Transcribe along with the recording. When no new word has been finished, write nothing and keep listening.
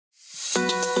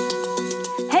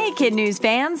KidNuz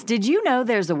fans, did you know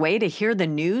there's a way to hear the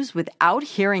news without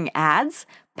hearing ads?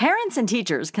 Parents and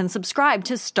teachers can subscribe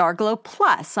to Starglow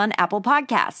Plus on Apple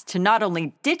Podcasts to not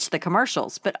only ditch the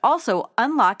commercials, but also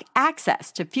unlock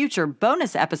access to future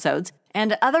bonus episodes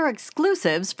and other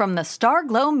exclusives from the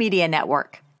Starglow Media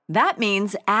Network. That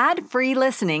means ad-free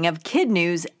listening of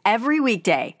KidNuz every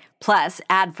weekday, plus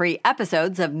ad-free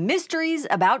episodes of Mysteries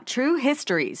About True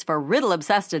Histories for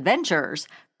riddle-obsessed adventurers,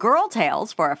 Girl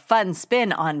Tales for a fun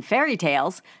spin on fairy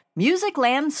tales,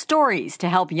 Musicland Stories to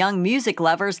help young music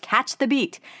lovers catch the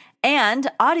beat, and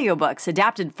audiobooks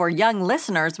adapted for young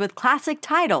listeners with classic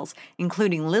titles,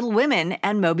 including Little Women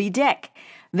and Moby Dick.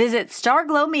 Visit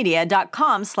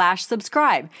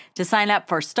starglowmedia.com/subscribe to sign up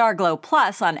for Starglow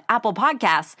Plus on Apple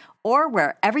Podcasts or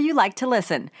wherever you like to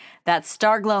listen. That's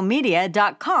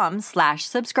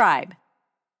starglowmedia.com/subscribe.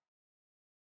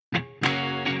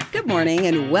 Good morning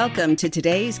and welcome to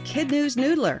today's KidNuz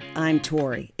Noodler. I'm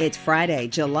Tori. It's Friday,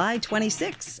 July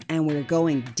 26th, and we're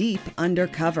going deep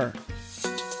undercover.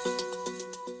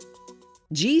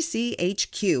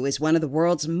 GCHQ is one of the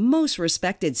world's most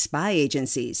respected spy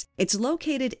agencies. It's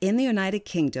located in the United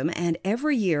Kingdom, and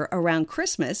every year around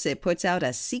Christmas, it puts out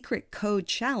a secret code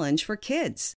challenge for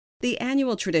kids. The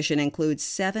annual tradition includes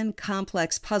 7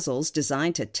 complex puzzles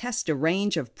designed to test a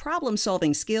range of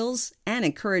problem-solving skills and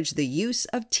encourage the use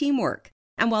of teamwork.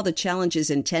 And while the challenge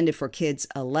is intended for kids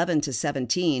 11 to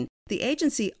 17, the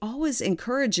agency always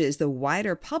encourages the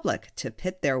wider public to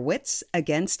pit their wits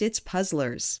against its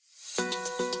puzzlers.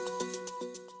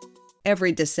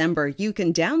 Every December, you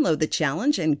can download the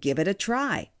challenge and give it a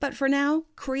try. But for now,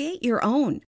 create your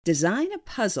own. Design a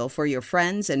puzzle for your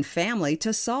friends and family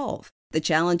to solve. The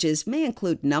challenges may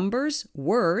include numbers,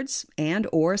 words,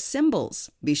 and/or symbols.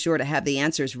 Be sure to have the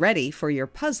answers ready for your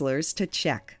puzzlers to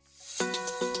check.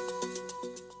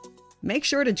 Make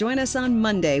sure to join us on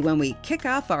Monday when we kick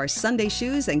off our Sunday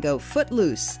shoes and go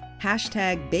footloose.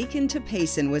 Hashtag Bacon to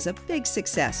Payson was a big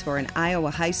success for an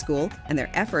Iowa high school, and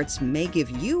their efforts may give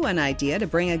you an idea to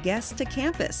bring a guest to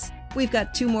campus. We've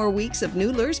got 2 more weeks of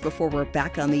Noodlers before we're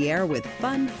back on the air with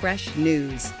fun, fresh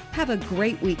news. Have a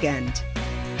great weekend.